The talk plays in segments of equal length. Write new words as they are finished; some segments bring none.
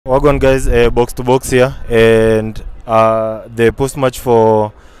Wagon guys, box to box here, and the post match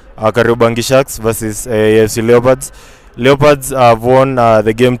for Kariobangi Sharks versus AFC Leopards. Leopards have won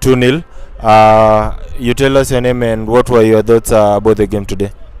the game 2-0. You tell us your name and what were your thoughts about the game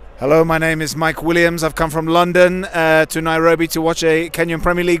today? Hello, my name is Mike Williams. I've come from London to Nairobi to watch a Kenyan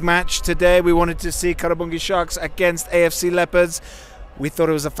Premier League match. Today we wanted to see Kariobangi Sharks against AFC Leopards. We thought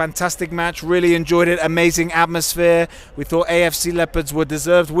it was a fantastic match, really enjoyed it, amazing atmosphere. We thought AFC Leopards were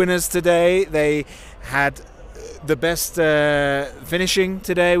deserved winners today. They had the best finishing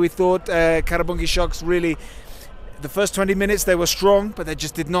today. We thought Kariobangi Sharks really, the first 20 minutes they were strong, but they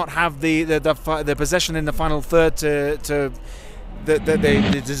just did not have the possession in the final third that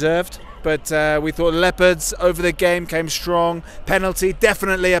they deserved. But we thought Leopards over the game came strong. Penalty,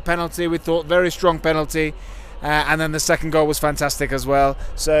 definitely a penalty. We thought very strong penalty. And then the second goal was fantastic as well.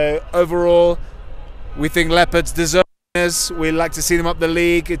 So overall, we think Leopards deserve winners. We like to see them up the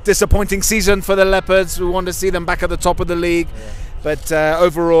league. A disappointing season for the Leopards. We want to see them back at the top of the league. Yeah. But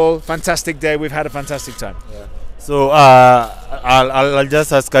overall, fantastic day. We've had a fantastic time. Yeah. So I'll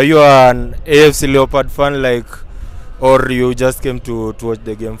just ask: are you an AFC Leopard fan, or you just came to watch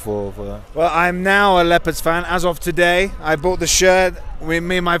the game for that? Well, I'm now a Leopards fan as of today. I bought the shirt with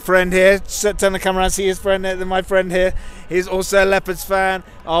me and my friend here. Turn the camera and see his friend, my friend here. He's also a Leopards fan.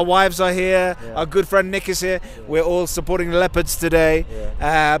 Our wives are here. Yeah. Our good friend Nick is here. Yeah. We're all supporting the Leopards today.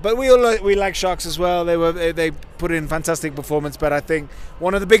 Yeah. But we like Sharks as well. They put in fantastic performance. But I think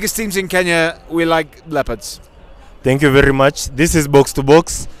one of the biggest teams in Kenya, we like Leopards. Thank you very much. This is Box to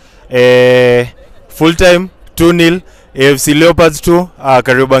Box. Full time. 2-0, AFC Leopards 2,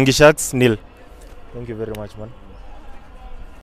 Kariobangi Sharks 0. Thank you very much, man.